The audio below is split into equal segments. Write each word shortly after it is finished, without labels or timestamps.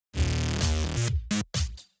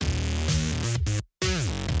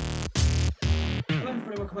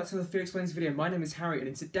welcome back to another Thor Explains video. My name is Harry, and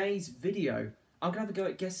in today's video, I'm going to have a go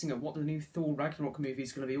at guessing at what the new Thor Ragnarok movie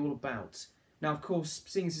is going to be all about. Now, of course,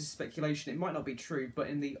 seeing as this is speculation, it might not be true, but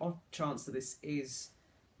in the odd chance that this is,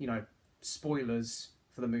 spoilers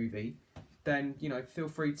for the movie, then, feel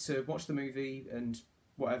free to watch the movie and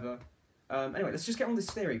whatever. Anyway, let's just get on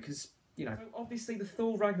this theory, because, so obviously the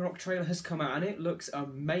Thor Ragnarok trailer has come out, and it looks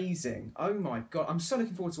amazing. Oh my god, I'm so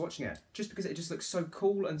looking forward to watching it, just because it just looks so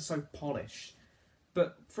cool and so polished.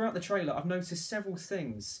 But throughout the trailer, I've noticed several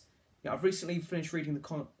things. I've recently finished reading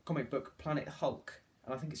the comic book Planet Hulk,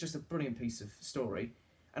 and I think it's just a brilliant piece of story.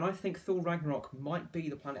 And I think Thor Ragnarok might be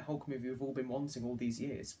the Planet Hulk movie we've all been wanting all these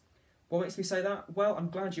years. What makes me say that? Well, I'm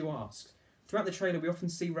glad you asked. Throughout the trailer, we often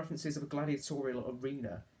see references of a gladiatorial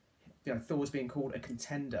arena. Thor's being called a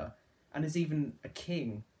contender, and there's even a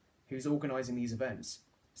king who's organising these events.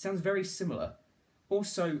 Sounds very similar.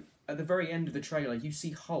 Also, at the very end of the trailer, you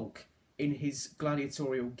see Hulk in his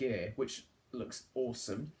gladiatorial gear, which looks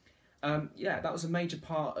awesome. That was a major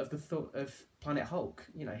part of of Planet Hulk.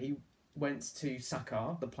 He went to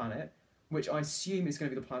Sakaar, the planet, which I assume is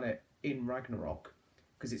going to be the planet in Ragnarok,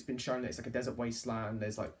 because it's been shown that it's like a desert wasteland.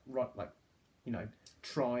 There's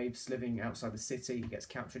tribes living outside the city. He gets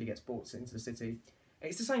captured, he gets brought into the city.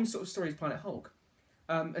 It's the same sort of story as Planet Hulk.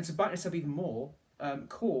 And to back this up even more,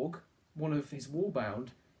 Korg, one of his Warbound,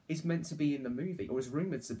 is meant to be in the movie, or is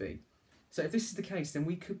rumoured to be. So if this is the case, then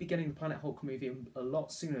we could be getting the Planet Hulk movie a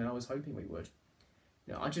lot sooner than I was hoping we would.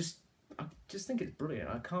 I just think it's brilliant.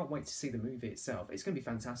 I can't wait to see the movie itself. It's going to be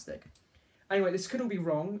fantastic. Anyway, this could all be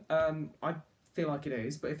wrong. I feel like it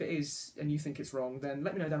is, but if it is and you think it's wrong, then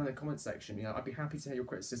let me know down in the comment section. I'd be happy to hear your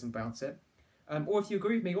criticism about it. Or if you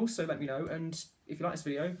agree with me, also let me know. And if you like this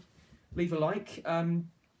video, leave a like.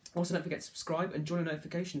 Also, don't forget to subscribe and join the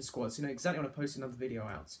notification squad so you know exactly when I post another video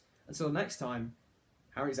out. Until next time,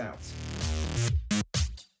 Harry's out.